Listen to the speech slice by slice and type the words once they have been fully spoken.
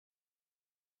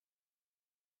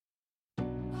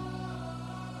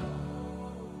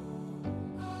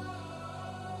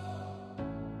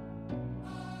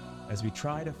as we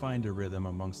try to find a rhythm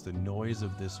amongst the noise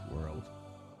of this world,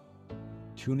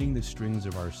 tuning the strings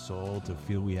of our soul to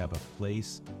feel we have a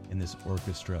place in this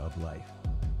orchestra of life.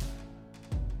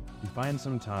 We find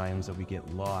sometimes that we get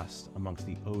lost amongst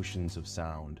the oceans of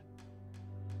sound.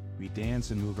 We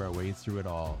dance and move our way through it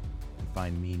all and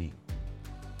find meaning,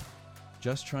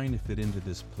 just trying to fit into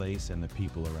this place and the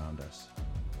people around us.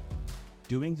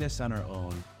 Doing this on our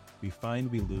own, we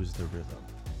find we lose the rhythm.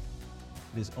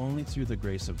 It is only through the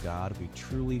grace of God we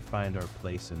truly find our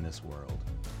place in this world.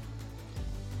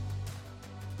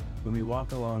 When we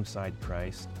walk alongside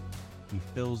Christ, He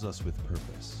fills us with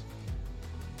purpose.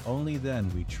 Only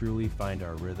then we truly find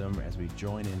our rhythm as we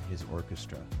join in His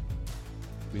orchestra.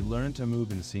 We learn to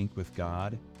move in sync with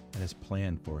God and His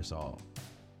plan for us all.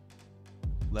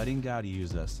 Letting God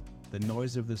use us, the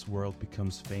noise of this world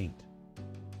becomes faint,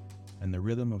 and the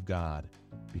rhythm of God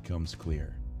becomes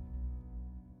clear.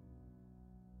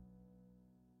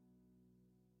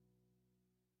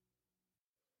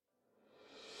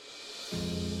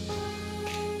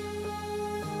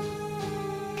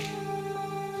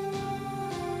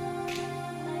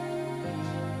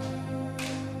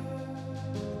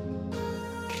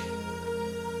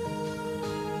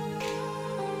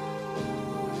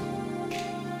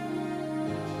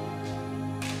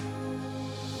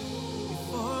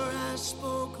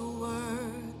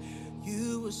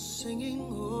 Singing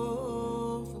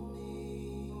over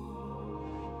me.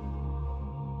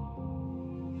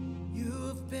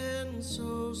 You've been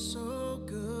so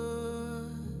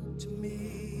good to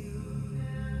me.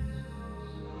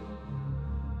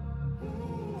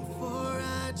 Before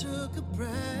I took a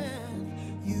breath,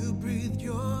 you breathed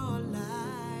your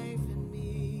life in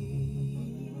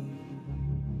me.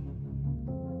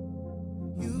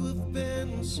 You've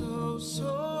been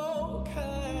so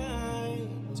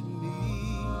kind to me.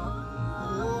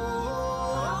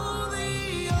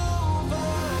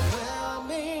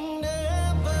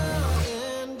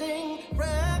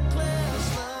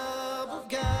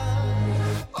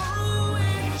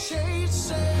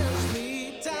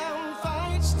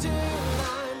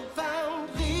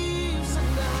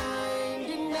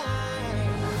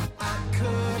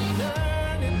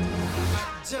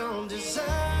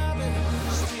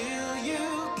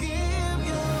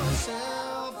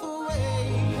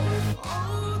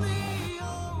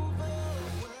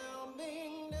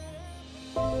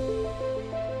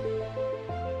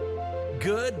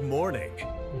 Good morning,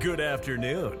 good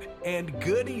afternoon, and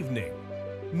good evening.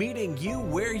 Meeting you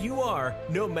where you are,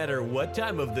 no matter what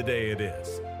time of the day it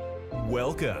is.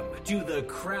 Welcome to the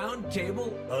Crown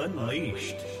Table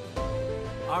Unleashed.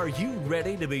 Are you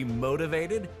ready to be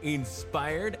motivated,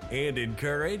 inspired, and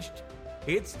encouraged?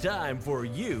 It's time for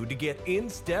you to get in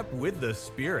step with the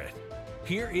Spirit.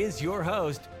 Here is your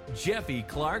host, Jeffy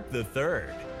Clark III.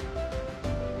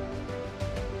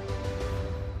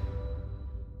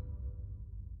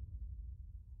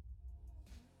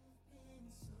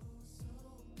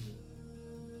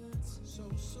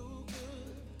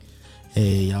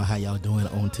 Hey y'all, how y'all doing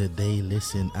on today?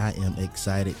 Listen, I am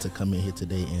excited to come in here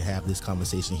today and have this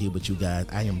conversation here with you guys.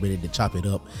 I am ready to chop it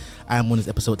up. I am on this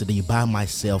episode today by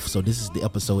myself, so this is the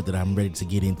episode that I'm ready to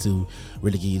get into,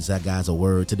 really give you guys a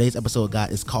word. Today's episode,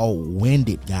 guys, is called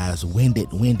Winded, guys. Winded.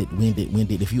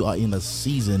 If you are in a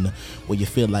season where you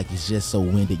feel like it's just so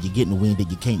winded, you're getting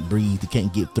winded, you can't breathe, you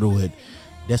can't get through it,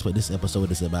 that's what this episode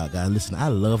is about, guys. Listen, I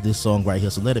love this song right here,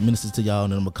 so let it minister to y'all,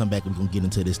 and then I'm gonna come back and we're gonna get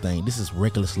into this thing. This is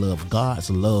reckless love. God's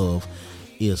love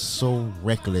is so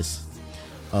reckless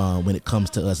when it comes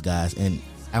to us, guys, and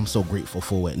I'm so grateful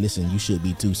for it. Listen, you should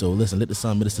be too. So listen, let the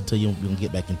song minister to you, and we're gonna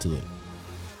get back into it.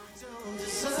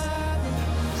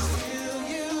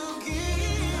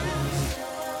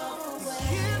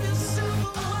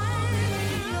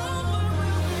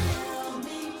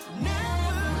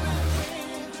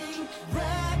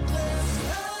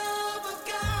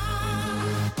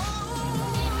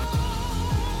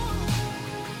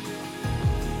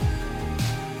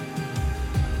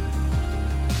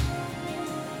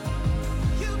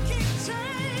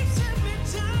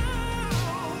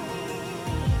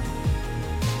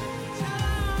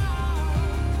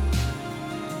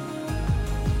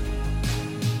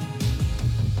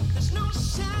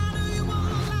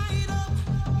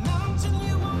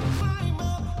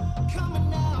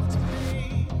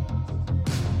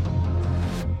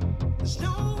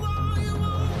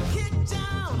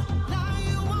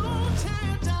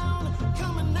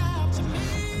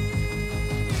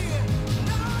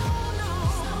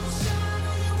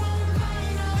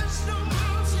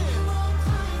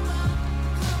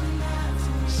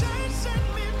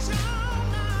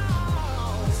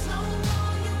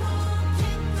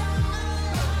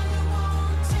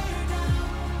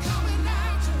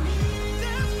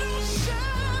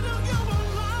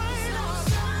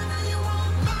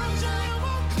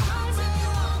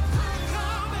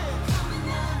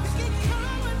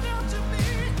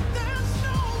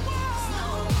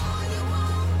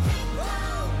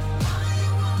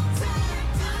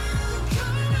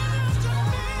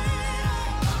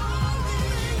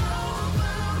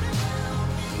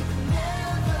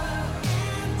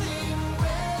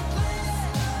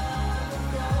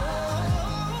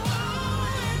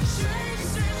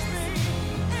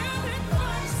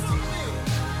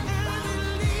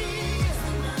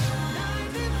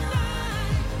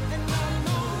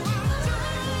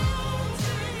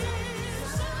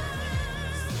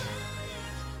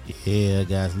 Yeah,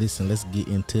 guys, listen, let's get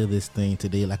into this thing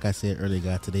today. Like I said earlier,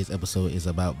 guys, today's episode is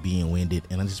about being winded,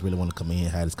 and I just really want to come in here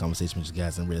and have this conversation with you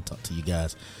guys and really talk to you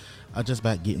guys just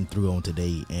about getting through on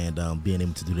today and being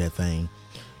able to do that thing.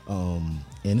 And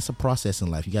it's a process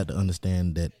in life. You got to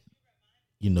understand that,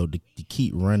 you know, to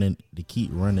keep running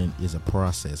is a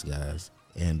process, guys,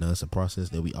 and it's a process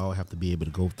that we all have to be able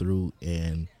to go through.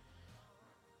 And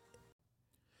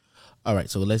all right,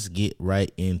 so let's get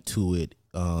right into it.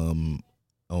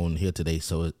 On here today.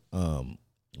 So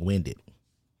winded.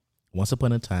 Once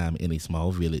upon a time, in a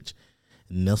small village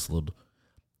nestled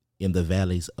in the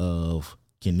valleys of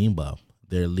Kinimba,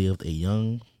 there lived a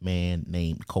young man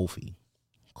named Kofi.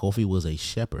 Kofi was a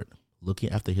shepherd looking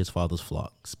after his father's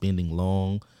flock, spending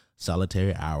long,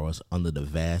 solitary hours under the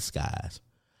vast skies.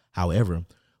 However,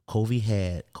 Kofi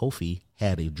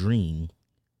had a dream.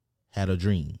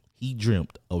 He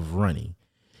dreamt of running.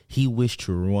 He wished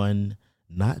to run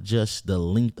not just the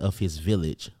length of his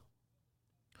village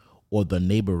or the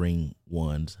neighboring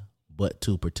ones, but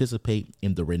to participate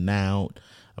in the renowned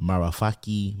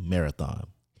Marafaki Marathon,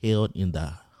 held in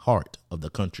the heart of the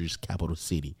country's capital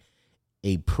city,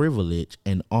 a privilege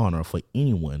and honor for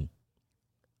anyone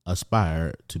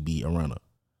aspired to be a runner.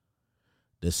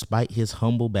 Despite his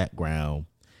humble background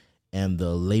and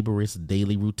the laborious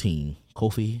daily routine,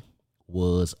 Kofi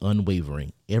was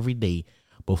unwavering. Every day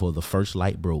before the first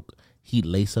light broke, he'd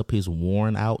lace up his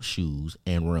worn-out shoes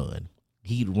and run.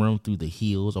 He'd run through the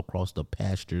hills, across the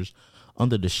pastures,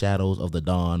 under the shadows of the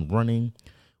dawn, running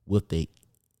with an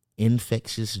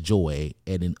infectious joy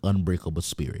and an unbreakable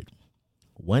spirit.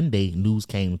 One day, news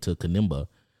came to Kanimba.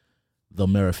 The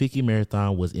Marafiki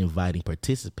Marathon was inviting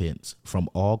participants from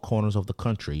all corners of the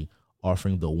country,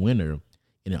 offering the winner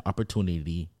an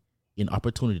opportunity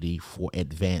for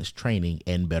advanced training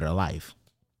and better life.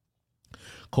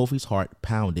 Kofi's heart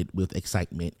pounded with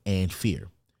excitement and fear.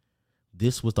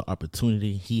 This was the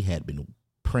opportunity he had been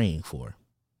praying for.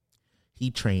 He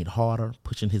trained harder,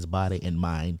 pushing his body and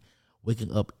mind,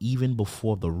 waking up even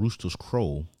before the roosters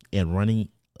crow and running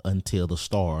until the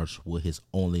stars were his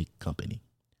only company.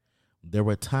 There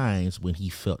were times when he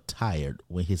felt tired,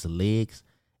 when his legs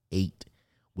ached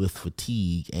with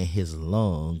fatigue and his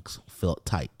lungs felt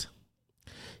tight.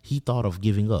 He thought of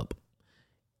giving up,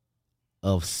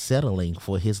 of settling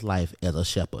for his life as a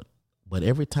shepherd. But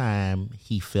every time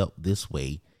he felt this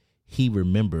way, he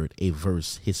remembered a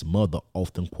verse his mother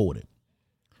often quoted.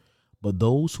 But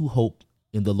those who hope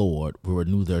in the Lord will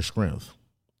renew their strength.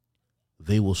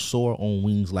 They will soar on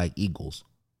wings like eagles.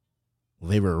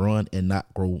 They will run and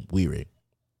not grow weary.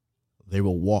 They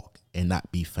will walk and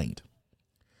not be faint.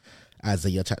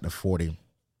 Isaiah chapter 40,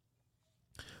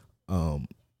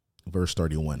 verse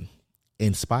 31.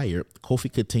 Inspired,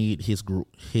 Kofi continued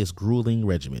his grueling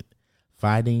regimen,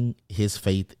 finding his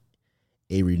faith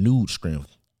a renewed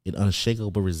strength, an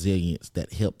unshakable resilience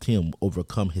that helped him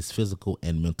overcome his physical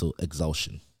and mental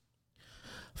exhaustion.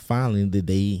 Finally, the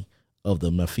day of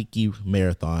the Marafiki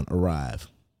Marathon arrived.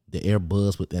 The air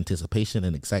buzzed with anticipation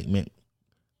and excitement.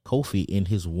 Kofi, in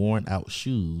his worn-out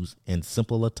shoes and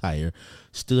simple attire,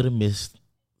 stood amidst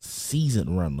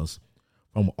seasoned runners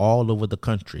from all over the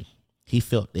country. He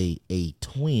felt a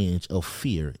twinge of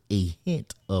fear, a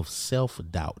hint of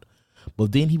self-doubt.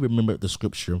 But then he remembered the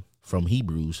scripture from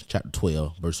Hebrews chapter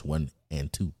 12, verse 1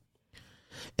 and 2.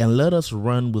 And let us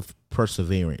run with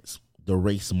perseverance the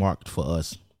race marked for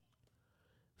us,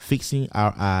 fixing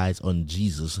our eyes on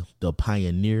Jesus, the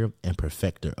pioneer and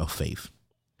perfecter of faith.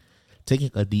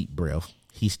 Taking a deep breath,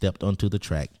 he stepped onto the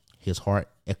track, his heart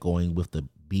echoing with the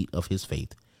beat of his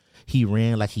faith. He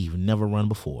ran like he'd never run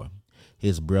before.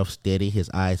 His breath steady,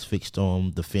 his eyes fixed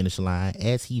on the finish line.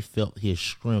 As he felt his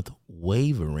strength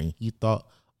wavering, he thought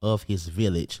of his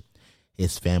village,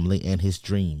 his family, and his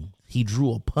dream. He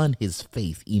drew upon his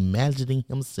faith, imagining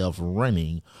himself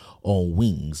running on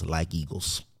wings like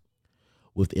eagles.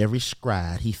 With every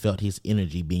stride, he felt his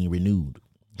energy being renewed.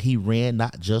 He ran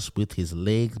not just with his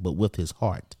legs, but with his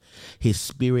heart. His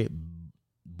spirit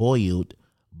buoyed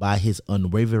by his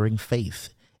unwavering faith.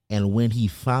 And when he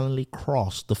finally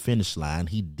crossed the finish line,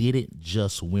 he didn't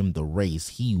just win the race,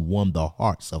 he won the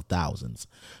hearts of thousands,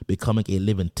 becoming a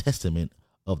living testament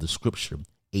of the scripture,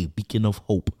 a beacon of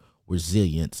hope,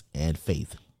 resilience, and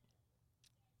faith.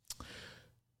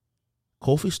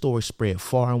 Kofi's story spread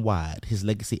far and wide, his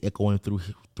legacy echoing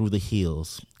through the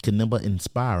hills, Kanimba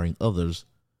inspiring others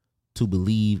to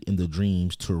believe in the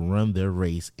dreams, to run their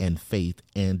race in faith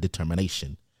and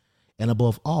determination, and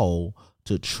above all,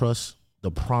 to trust the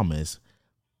promise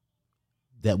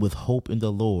that with hope in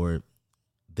the Lord,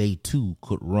 they too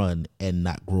could run and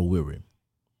not grow weary.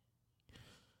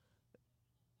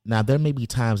 Now, there may be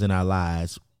times in our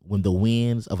lives when the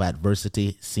winds of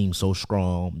adversity seem so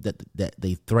strong that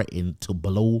they threaten to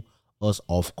blow us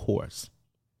off course.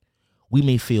 We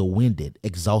may feel winded,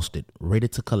 exhausted, ready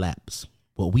to collapse,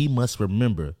 but we must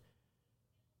remember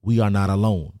we are not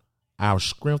alone. Our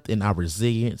strength and our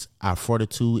resilience, our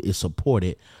fortitude is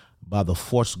supported by the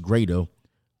force greater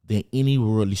than any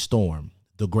worldly storm,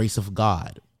 the grace of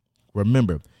God.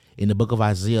 Remember, in the book of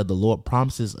Isaiah, the Lord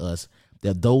promises us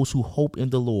that those who hope in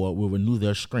the Lord will renew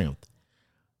their strength.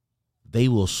 They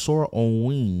will soar on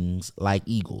wings like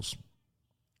eagles.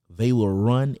 They will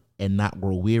run and not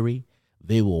grow weary.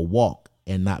 They will walk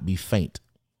and not be faint.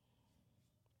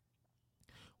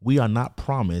 We are not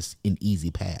promised an easy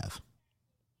path.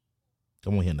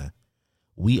 Come on here now.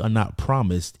 We are not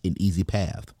promised an easy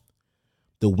path.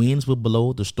 The winds will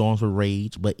blow, the storms will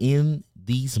rage, but in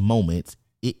these moments,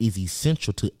 it is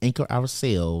essential to anchor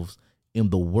ourselves in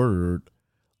the word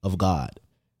of God.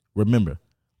 Remember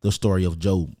the story of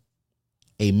Job,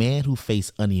 a man who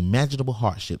faced unimaginable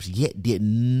hardships, yet did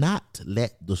not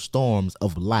let the storms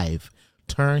of life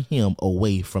turn him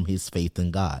away from his faith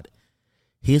in God.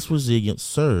 His resilience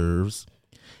serves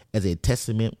as a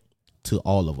testament to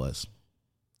all of us.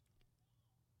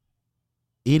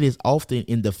 It is often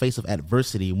in the face of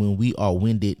adversity, when we are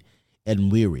winded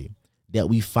and weary, that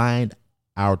we find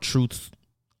our true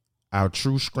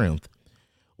strength.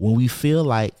 When we feel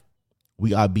like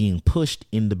we are being pushed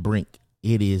in the brink,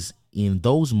 it is in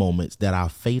those moments that our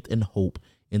faith and hope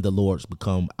in the Lord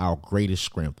become our greatest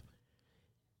strength.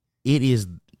 It is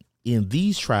in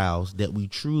these trials that we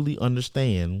truly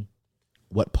understand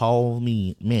what Paul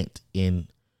meant in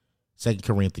 2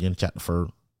 Corinthians chapter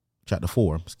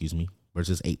 4,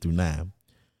 verses 8 through 9,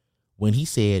 when he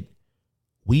said,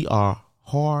 "We are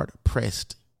hard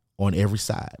pressed on every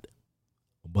side,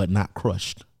 but not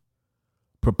crushed,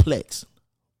 perplexed,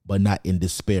 but not in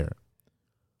despair,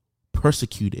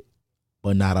 persecuted,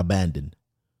 but not abandoned,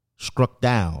 struck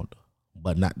down,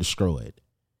 but not destroyed."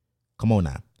 Come on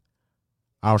now.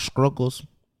 Our struggles,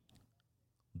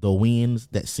 the winds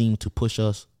that seem to push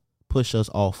us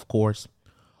off course,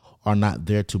 are not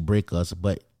there to break us,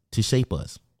 but to shape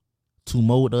us, to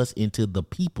mold us into the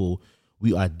people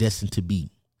we are destined to be.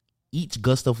 Each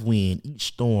gust of wind, each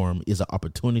storm is an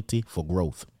opportunity for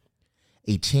growth,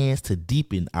 a chance to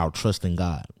deepen our trust in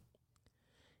God.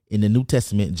 In the New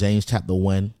Testament, James chapter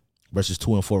 1, verses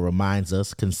 2 and 4 reminds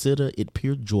us, "Consider it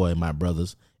pure joy, my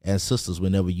brothers and sisters,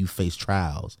 whenever you face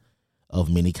trials of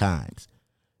many kinds,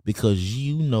 because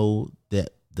you know that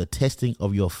the testing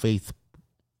of your faith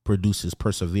produces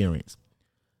perseverance.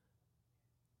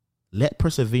 Let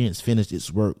perseverance finish its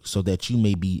work so that you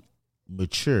may be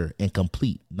mature and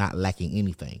complete, not lacking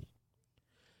anything.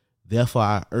 Therefore,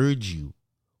 I urge you,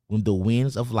 when the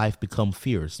winds of life become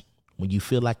fierce, when you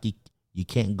feel like you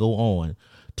can't go on,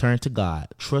 turn to God,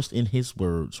 trust in his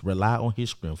words, rely on his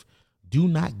strength. Do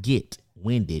not get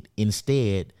winded.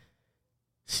 Instead,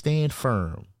 stand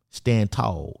firm, stand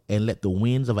tall, and let the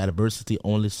winds of adversity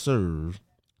only serve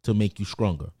to make you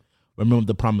stronger." Remember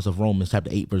the promise of Romans chapter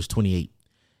 8, verse 28.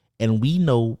 "And we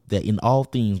know that in all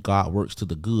things God works to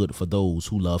the good for those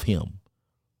who love him,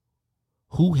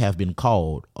 who have been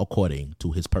called according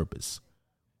to his purpose."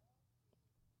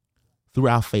 Through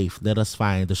our faith, let us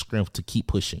find the strength to keep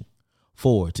pushing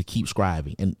forward, to keep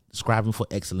striving for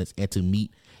excellence, and to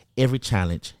meet every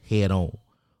challenge head on.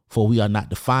 For we are not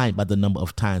defined by the number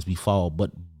of times we fall,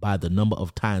 but by the number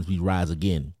of times we rise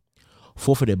again,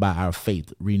 forfeited by our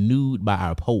faith, renewed by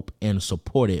our hope, and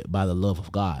supported by the love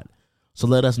of God. So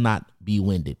let us not be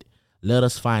winded. Let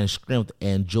us find strength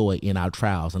and joy in our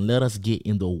trials, and let us get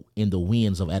in the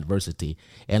winds of adversity,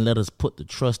 and let us put the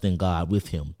trust in God with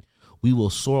him. We will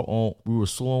soar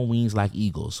on wings like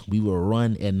eagles. We will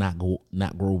run and not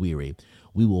grow weary.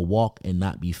 We will walk and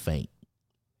not be faint.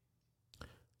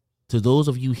 To those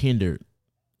of you hindered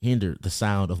the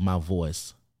sound of my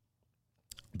voice,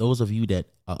 those of you that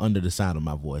are under the sound of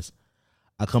my voice,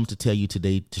 I come to tell you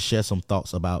today to share some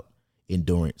thoughts about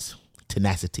endurance,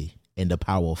 tenacity, and the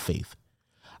power of faith.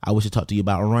 I wish to talk to you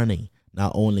about running,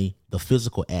 not only the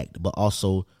physical act, but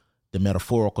also the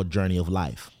metaphorical journey of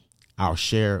life, our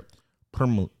shared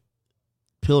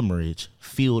pilgrimage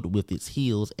filled with its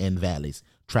hills and valleys,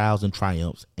 trials and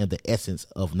triumphs, and the essence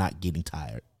of not getting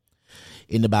tired.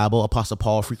 In the Bible, Apostle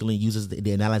Paul frequently uses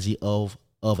the analogy of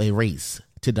a race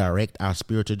to direct our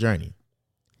spiritual journey.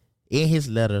 In his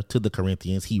letter to the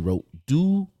Corinthians, he wrote,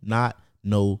 Do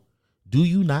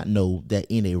you not know that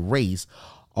in a race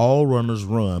all runners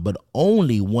run, but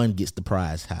only one gets the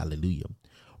prize? Hallelujah.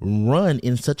 Run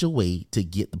in such a way to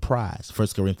get the prize. 1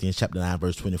 Corinthians chapter 9,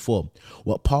 verse 24.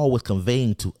 What Paul was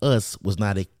conveying to us was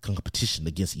not a competition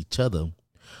against each other,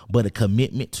 but a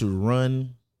commitment to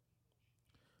run.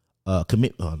 That's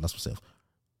myself.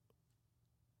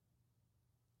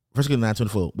 1 Corinthians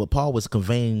 9:24. What Paul was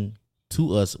conveying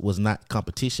to us was not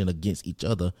competition against each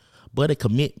other, but a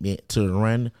commitment to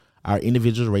run our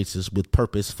individual races with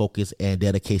purpose, focus, and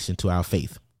dedication to our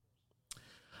faith.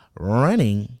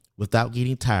 Running without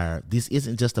getting tired, this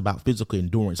isn't just about physical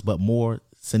endurance, but more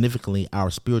significantly, our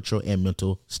spiritual and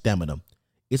mental stamina.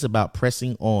 It's about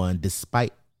pressing on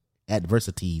despite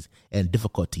adversities and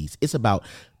difficulties. It's about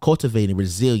cultivating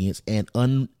resilience and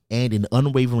an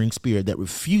unwavering spirit that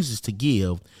refuses to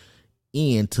give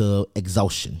in to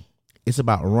exhaustion. It's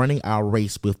about running our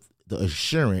race with the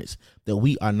assurance that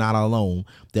we are not alone,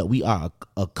 that we are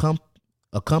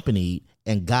accompanied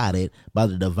and guided by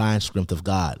the divine strength of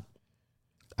God.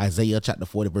 Isaiah chapter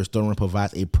 40 verse 31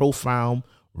 provides a profound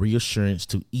reassurance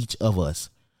to each of us.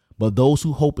 But those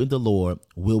who hope in the Lord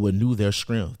will renew their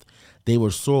strength. They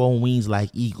will soar on wings like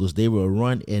eagles. They will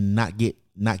run and not get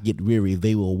weary.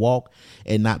 They will walk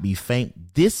and not be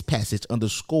faint. This passage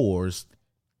underscores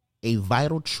a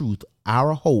vital truth.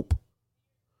 Our hope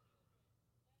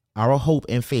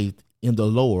and faith in the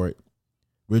Lord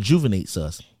rejuvenates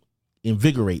us,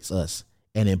 invigorates us,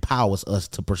 and empowers us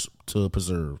to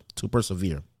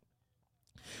persevere.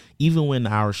 Even when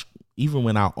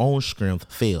our own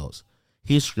strength fails,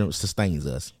 His strength sustains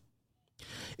us.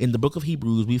 In the book of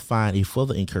Hebrews, we find a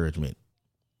further encouragement.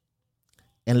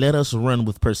 And let us run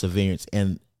with perseverance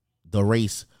and the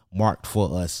race marked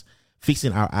for us,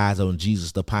 fixing our eyes on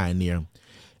Jesus, the pioneer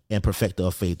and perfecter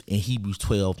of faith, in Hebrews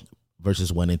 12,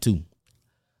 verses 1 and 2.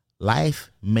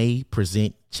 Life may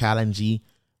present challenging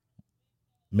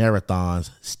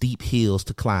marathons, steep hills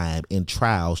to climb, and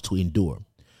trials to endure.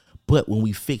 But when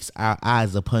we fix our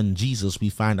eyes upon Jesus, we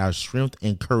find our strength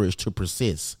and courage to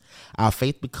persist. Our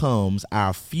faith becomes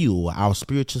our fuel, our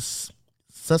spiritual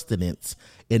sustenance,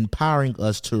 empowering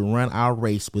us to run our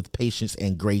race with patience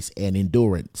and grace and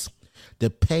endurance. The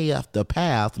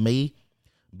path may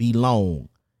be long,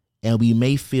 and we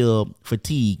may feel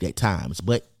fatigued at times,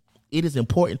 but it is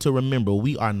important to remember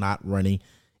we are not running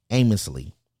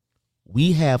aimlessly.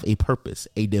 We have a purpose,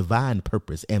 a divine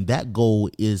purpose, and that goal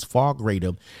is far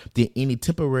greater than any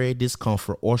temporary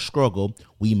discomfort or struggle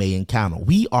we may encounter.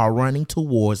 We are running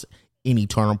towards an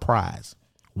eternal prize,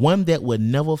 one that will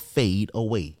never fade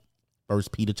away. 1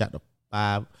 Peter chapter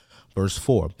 5, verse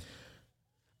 4.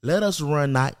 Let us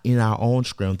run not in our own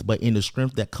strength, but in the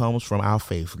strength that comes from our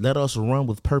faith. Let us run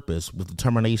with purpose, with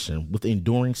determination, with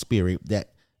enduring spirit that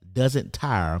doesn't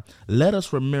tire. Let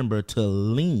us remember to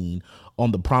lean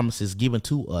on the promises given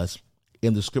to us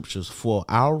in the scriptures, for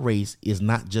our race is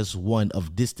not just one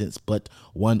of distance, but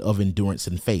one of endurance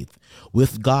and faith.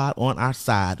 With God on our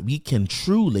side, we can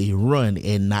truly run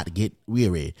and not get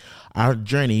weary. Our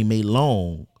journey may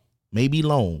be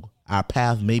long, our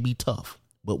path may be tough,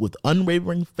 but with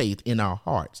unwavering faith in our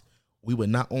hearts, we will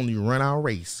not only run our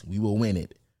race, we will win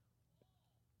it.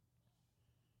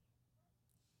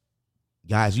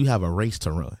 Guys, you have a race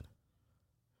to run.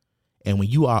 And when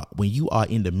you are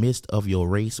in the midst of your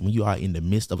race, when you are in the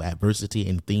midst of adversity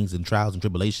and things and trials and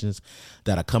tribulations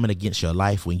that are coming against your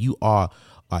life, when you are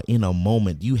in a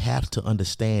moment, you have to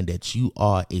understand that you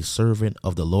are a servant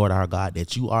of the Lord our God,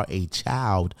 that you are a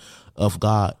child of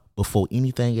God before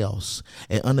anything else.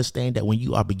 And understand that when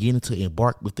you are beginning to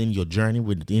embark within your journey,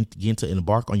 begin to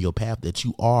embark on your path, that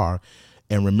you are,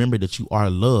 and remember that you are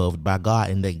loved by God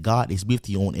and that God is with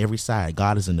you on every side.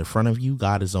 God is in the front of you.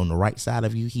 God is on the right side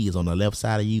of you. He is on the left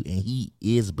side of you, and He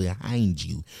is behind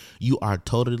you. You are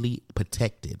totally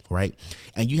protected, right?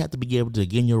 And you have to be able to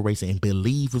begin your race and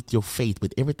believe with your faith,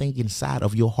 with everything inside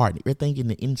of your heart, everything in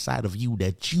the inside of you,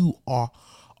 that you are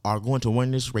going to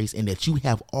run this race and that you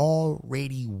have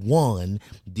already won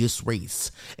this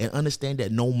race. And understand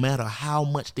that no matter how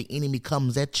much the enemy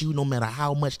comes at you, no matter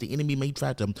how much the enemy may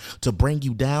try to bring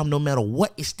you down, no matter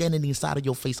what is standing inside of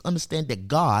your face, understand that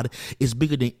God is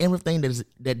bigger than everything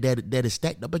that is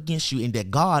stacked up against you, and that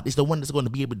God is the one that's going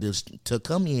to be able to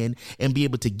come in and be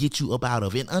able to get you up out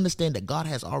of it. And understand that God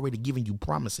has already given you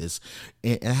promises,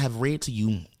 and I have read to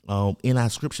you in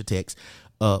our scripture text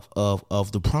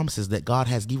of the promises that God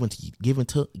has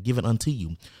given unto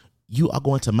you. You are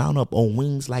going to mount up on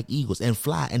wings like eagles and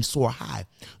fly and soar high.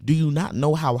 Do you not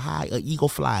know how high an eagle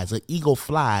flies? An eagle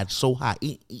flies so high.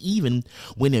 Even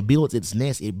when it builds its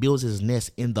nest in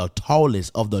the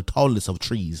tallest of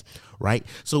trees, right?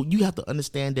 So you have to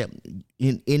understand that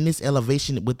in this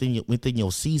elevation within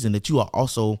your season, that you are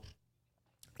also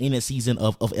in a season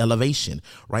of elevation,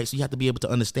 right? So you have to be able to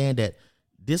understand that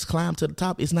this climb to the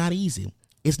top is not easy.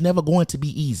 It's never going to be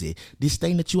easy. This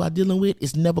thing that you are dealing with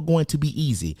is never going to be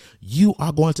easy. You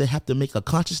are going to have to make a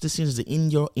conscious decision in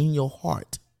your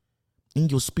heart, in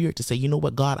your spirit, to say, you know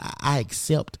what, God, I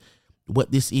accept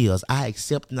what this is. I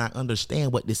accept and I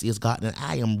understand what this is, God, and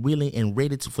I am willing and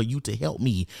ready for you to help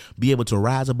me be able to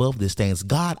rise above these things.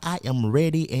 God, I am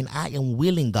ready and I am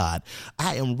willing, God.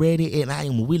 I am ready and I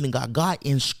am willing, God. God,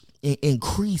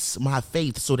 increase my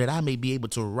faith so that I may be able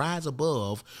to rise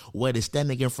above what is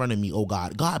standing in front of me, oh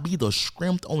God. God, be the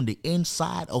strength on the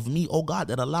inside of me, oh God,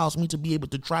 that allows me to be able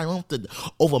to triumph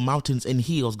over mountains and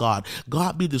hills, God.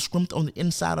 God, be the strength on the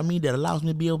inside of me that allows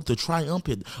me to be able to triumph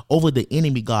over the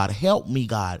enemy, God. Help me,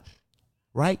 God.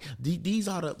 Right? These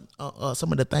are the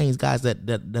some of the things, guys,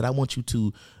 that I want you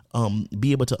to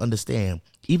be able to understand.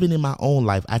 Even in my own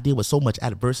life, I deal with so much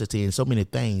adversity and so many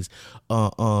things,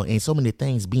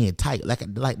 being tight.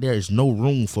 Like there is no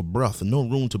room for breath and no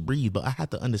room to breathe. But I have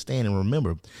to understand and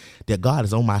remember that God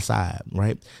is on my side,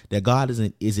 right? That God is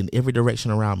in every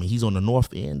direction around me. He's on the north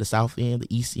end, the south end,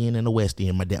 the east end, and the west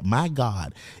end. That my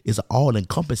God is an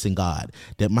all-encompassing God.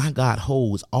 That my God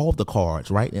holds all the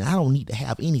cards, right? And I don't need to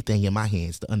have anything in my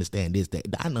hands to understand this. That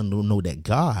I know that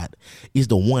God is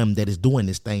the one that is doing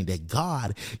this thing. That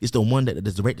God is the one that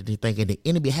is directed to think, and the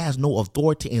enemy has no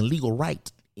authority and legal right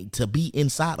to be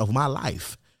inside of my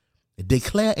life.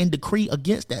 Declare and decree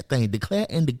against that thing. Declare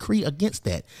and decree against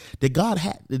that. That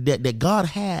God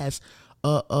has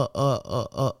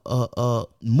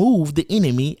moved the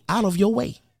enemy out of your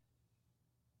way,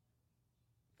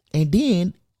 and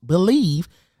then believe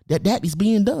that is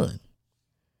being done.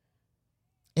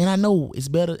 And I know it's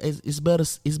better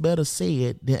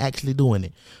said than actually doing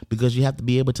it, because you have to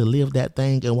be able to live that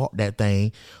thing and walk that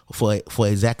thing for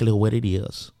exactly what it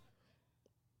is.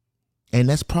 And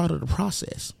that's part of the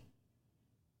process.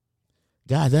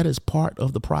 Guys, that is part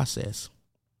of the process.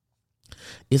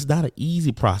 It's not an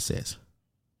easy process.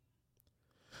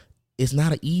 It's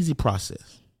not an easy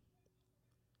process.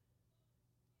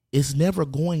 It's never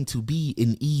going to be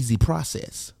an easy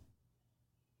process.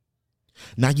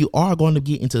 Now, you are going to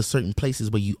get into certain places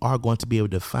where you are going to be able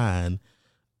to find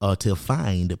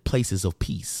places of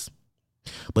peace.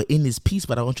 But in this peace,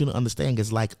 what I want you to understand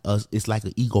is it's like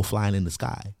an eagle flying in the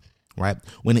sky, right?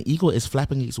 When an eagle is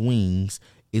flapping its wings,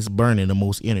 it's burning the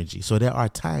most energy. So there are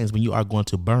times when you are going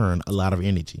to burn a lot of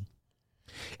energy.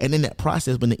 And in that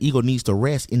process, when the eagle needs to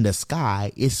rest in the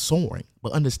sky, it's soaring.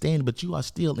 But understand, but you are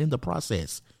still in the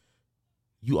process.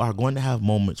 You are going to have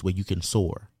moments where you can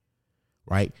soar.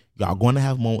 Right? You are going to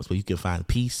have moments where you can find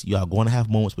peace. You are going to have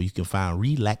moments where you can find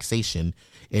relaxation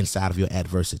inside of your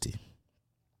adversity.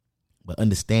 But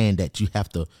understand that you have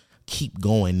to keep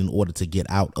going in order to get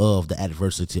out of the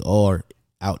adversity or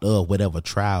out of whatever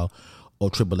trial or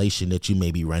tribulation that you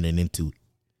may be running into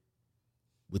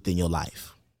within your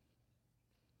life.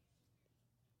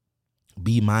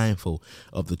 Be mindful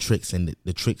of the tricks and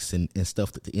the tricks and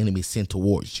stuff that the enemy sent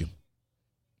towards you.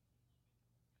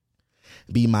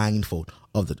 Be mindful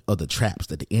of the traps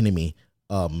that the enemy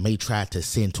may try to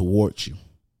send towards you.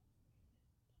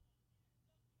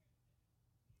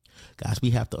 Guys,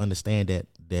 we have to understand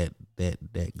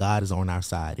that God is on our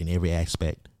side in every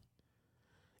aspect,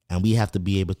 and we have to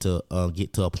be able to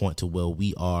get to a point to where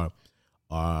we are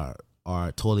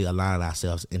totally aligning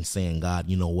ourselves and saying, God,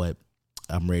 you know what?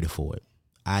 I'm ready for it.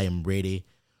 I am ready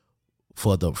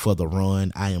for the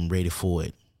run. I am ready for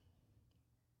it.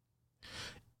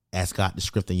 Ask God to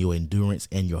strengthen your endurance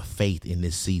and your faith in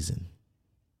this season.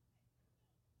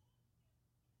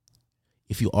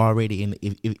 If you're already in,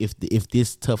 if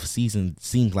this tough season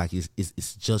seems like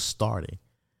it's just starting,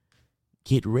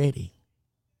 get ready.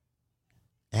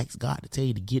 Ask God to tell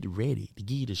you to get ready, to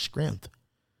give you the strength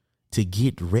to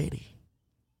get ready.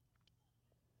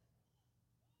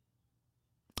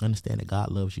 Understand that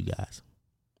God loves you guys.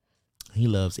 He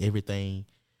loves everything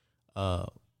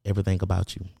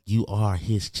about you. You are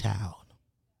his child.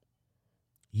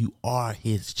 You are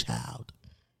his child.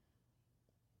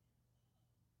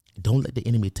 Don't let the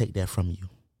enemy take that from you.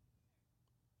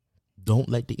 Don't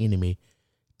let the enemy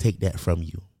take that from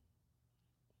you.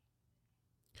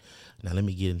 Now let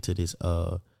me get into this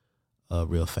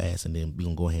real fast, and then we're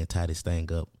gonna go ahead and tie this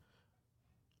thing up.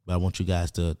 But I want you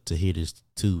guys to hear this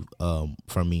too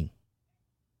from me.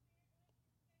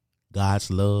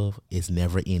 God's love is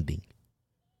never ending,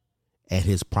 and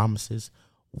his promises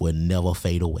will never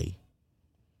fade away.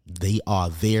 They are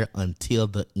there until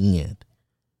the end.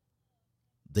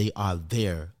 They are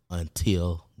there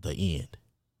until the end.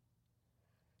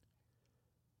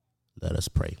 Let us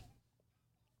pray.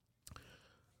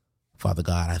 Father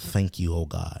God, I thank you, oh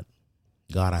God.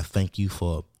 God, I thank you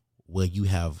for where you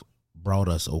have brought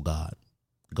us, oh God.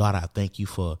 God, I thank you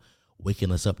for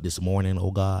waking us up this morning,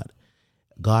 oh God.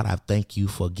 God, I thank you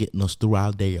for getting us through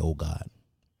our day, oh God.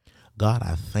 God,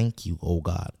 I thank you, oh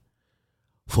God,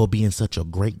 for being such a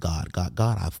great God. God,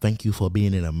 I thank you for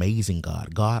being an amazing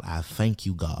God. God, I thank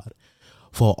you, God,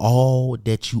 for all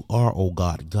that you are, oh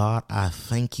God. God, I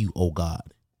thank you, oh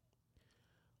God.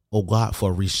 Oh God,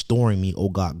 for restoring me, oh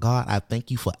God. God, I thank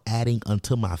you for adding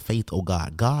unto my faith, oh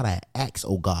God. God, I ask,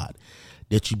 oh God,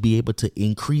 that you be able to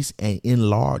increase and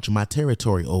enlarge my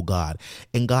territory, oh God.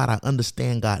 And God, I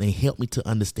understand, God, and help me to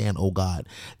understand, oh God,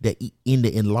 that in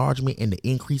the enlargement and the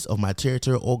increase of my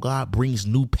territory, oh God, brings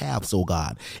new paths, oh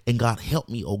God. And God, help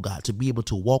me, oh God, to be able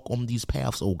to walk on these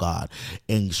paths, oh God,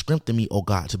 and strengthen me, oh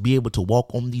God, to be able to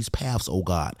walk on these paths, oh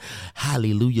God.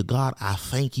 Hallelujah, God, I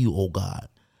thank you, oh God.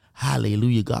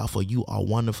 Hallelujah, God, for you are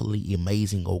wonderfully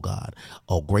amazing, oh God.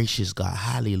 Oh, gracious God.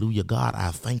 Hallelujah, God,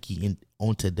 I thank you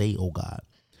on today, oh God.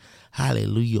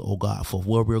 Hallelujah, oh God, for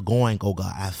where we're going, oh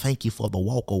God. I thank you for the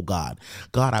walk, oh God.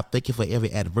 God, I thank you for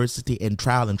every adversity and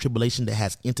trial and tribulation that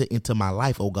has entered into my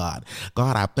life, oh God.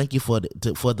 God, I thank you for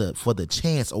the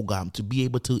chance, oh God, to be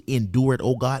able to endure it,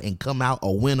 oh God, and come out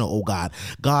a winner, oh God.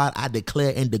 God, I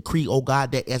declare and decree, oh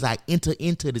God, that as I enter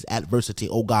into this adversity,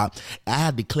 oh God,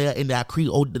 I declare and decree,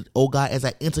 oh God, as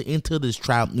I enter into this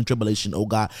trial and tribulation, oh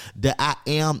God, that I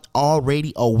am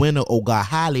already a winner, oh God.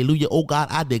 Hallelujah, oh God,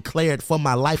 I declare it for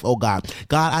my life, oh God.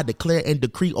 God, I declare and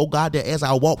decree, oh God, that as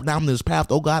I walk down this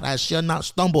path, oh God, I shall not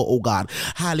stumble, oh God.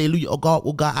 Hallelujah, oh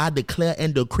God, I declare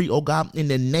and decree, oh God, in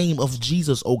the name of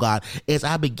Jesus, oh God, as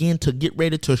I begin to get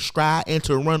ready to stride and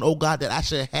to run, oh God, that I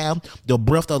should have the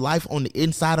breath of life on the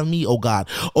inside of me, oh God,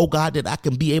 that I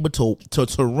can be able to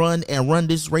run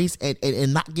this race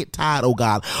and not get tired, oh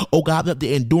God, that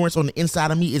the endurance on the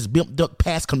inside of me is built up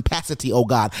past capacity, oh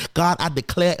God. God, I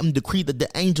declare and decree that the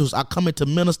angels are coming to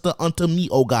minister unto me,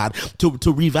 oh God,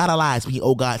 to revitalize me,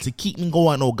 oh God, to keep me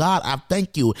going, oh God. I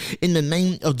thank you in the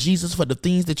name of Jesus for the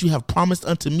things that you have promised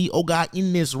unto me, oh God,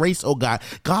 in this race, oh God.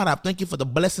 God, I thank you for the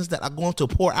blessings that are going to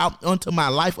pour out onto my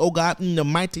life, oh God, in the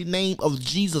mighty name of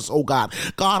Jesus, oh God.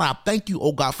 God, I thank you,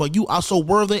 oh God, for you are so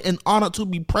worthy and honored to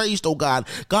be praised, oh God.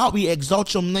 God, we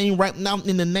exalt your name right now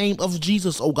in the name of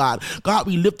Jesus, oh God. God,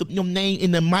 we lift up your name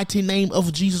in the mighty name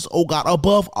of Jesus, oh God,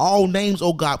 above all names,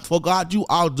 oh God, for God, you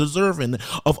are deserving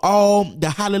of all the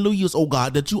hallelujahs, oh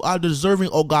God, that you are deserving,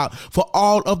 oh God, for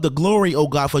all of the glory, oh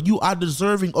God, for you are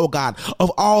deserving, oh God,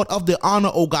 of all of the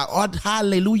honor, oh God. Oh,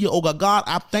 hallelujah, oh God. God,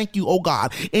 I thank you, oh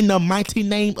God, in the mighty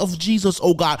name of Jesus,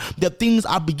 oh God, that things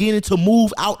are beginning to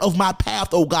move out of my path,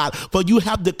 oh God, for you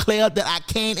have declared that I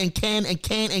can,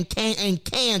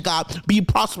 God, be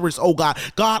prosperous, oh God.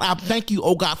 God, I thank you,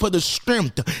 oh God, for the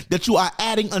strength that you are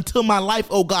adding unto my life,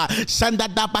 oh God.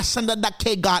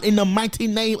 God, in the mighty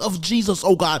name of Jesus,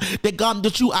 oh God, that God,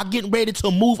 that you are getting ready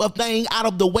to move a thing out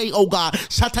of the way, oh God.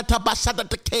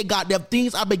 God, that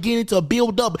things are beginning to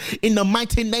build up in the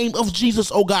mighty name of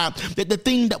Jesus, oh God, that the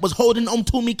thing that was holding on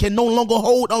to me can no longer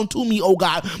hold on to me, oh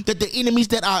God, that the enemies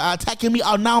that are attacking me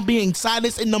are now being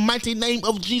silenced in the mighty name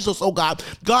of Jesus, oh God.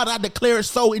 God, I declare it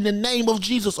so in the name of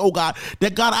Jesus, oh God,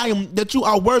 that God, that you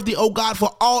are worthy, oh God, for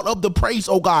all of the praise,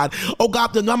 oh God,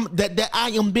 that I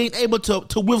am being able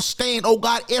to withstand, oh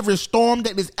God, every storm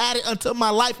that is added unto my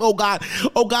life, oh God,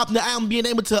 that I am being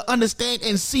able to understand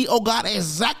and see, oh God,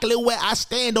 exactly where I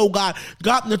stand, oh God,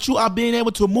 that you are being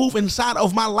able to move inside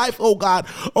of my life, oh God,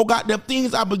 that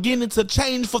things are beginning to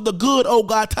change for the good, oh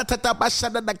God,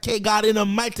 God, in the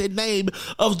mighty name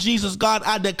of Jesus, God,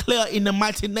 I declare in the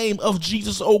mighty name of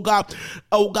Jesus, oh God,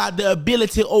 the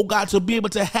ability, oh God, to be able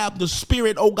to have the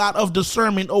spirit, oh God, of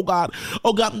discernment, oh God,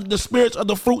 the spirits of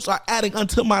the fruits are adding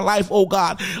unto my life, oh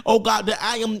God, that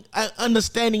I am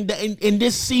understanding that in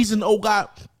this season, oh God,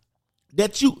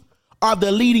 that you are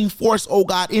the leading force, oh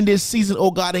God, in this season,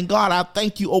 oh God. And God, I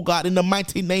thank you, oh God, in the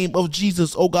mighty name of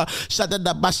Jesus, oh God. God, in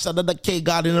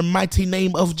the mighty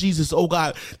name of Jesus, oh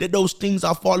God, that those things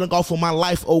are falling off of my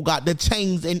life, oh God. The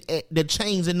chains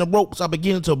and the ropes are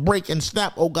beginning to break and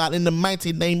snap, oh God, in the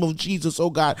mighty name of Jesus, oh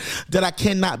God, that I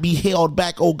cannot be held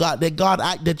back, oh God, that God,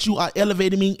 that you are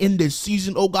elevating me in this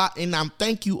season, oh God. And I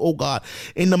thank you, oh God,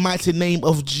 in the mighty name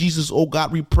of Jesus, oh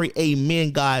God. We pray,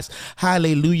 amen, guys.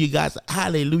 Hallelujah, guys.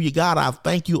 Hallelujah, God. I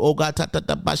thank you, oh God, God,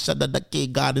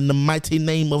 in the mighty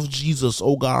name of Jesus,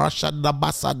 oh God,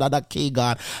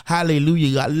 God,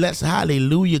 hallelujah,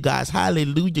 God,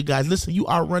 hallelujah, guys, listen, you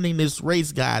are running this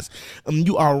race, guys,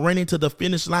 you are running to the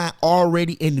finish line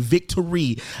already in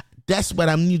victory. That's what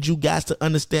I need you guys to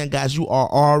understand, guys, you are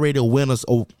already winners,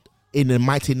 In the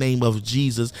mighty name of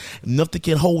Jesus, nothing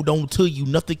can hold on to you.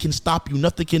 Nothing can stop you.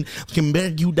 Nothing can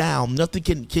bear you down. Nothing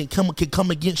can come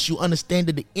against you. Understand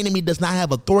that the enemy does not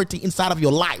have authority inside of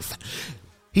your life.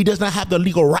 He does not have the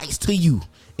legal rights to you.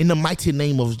 In the mighty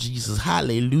name of Jesus,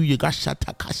 hallelujah. God,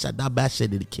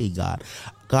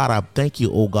 I thank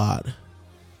you, oh God.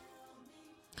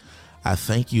 I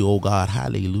thank you, oh God.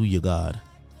 Hallelujah, God.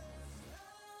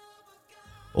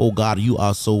 Oh God, you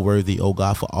are so worthy, oh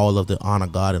God, for all of the honor,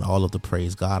 God, and all of the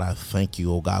praise. God, I thank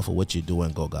you, oh God, for what you're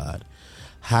doing, oh God.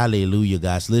 Hallelujah,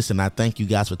 guys. Listen, I thank you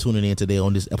guys for tuning in today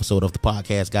on this episode of the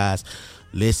podcast, guys.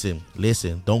 Listen,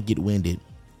 don't get winded.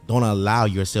 Don't allow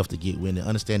yourself to get winded.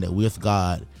 Understand that with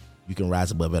God, you can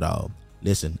rise above it all.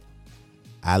 Listen,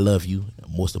 I love you.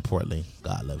 Most importantly,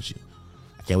 God loves you.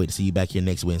 I can't wait to see you back here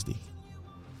next Wednesday.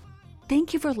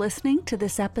 Thank you for listening to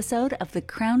this episode of The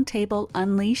Crown Table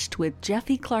Unleashed with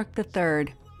Jeffy Clark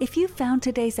III. If you found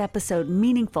today's episode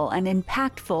meaningful and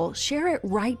impactful, share it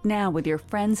right now with your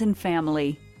friends and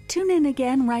family. Tune in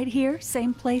again right here,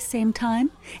 same place, same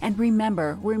time. And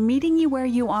remember, we're meeting you where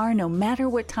you are no matter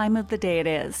what time of the day it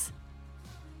is.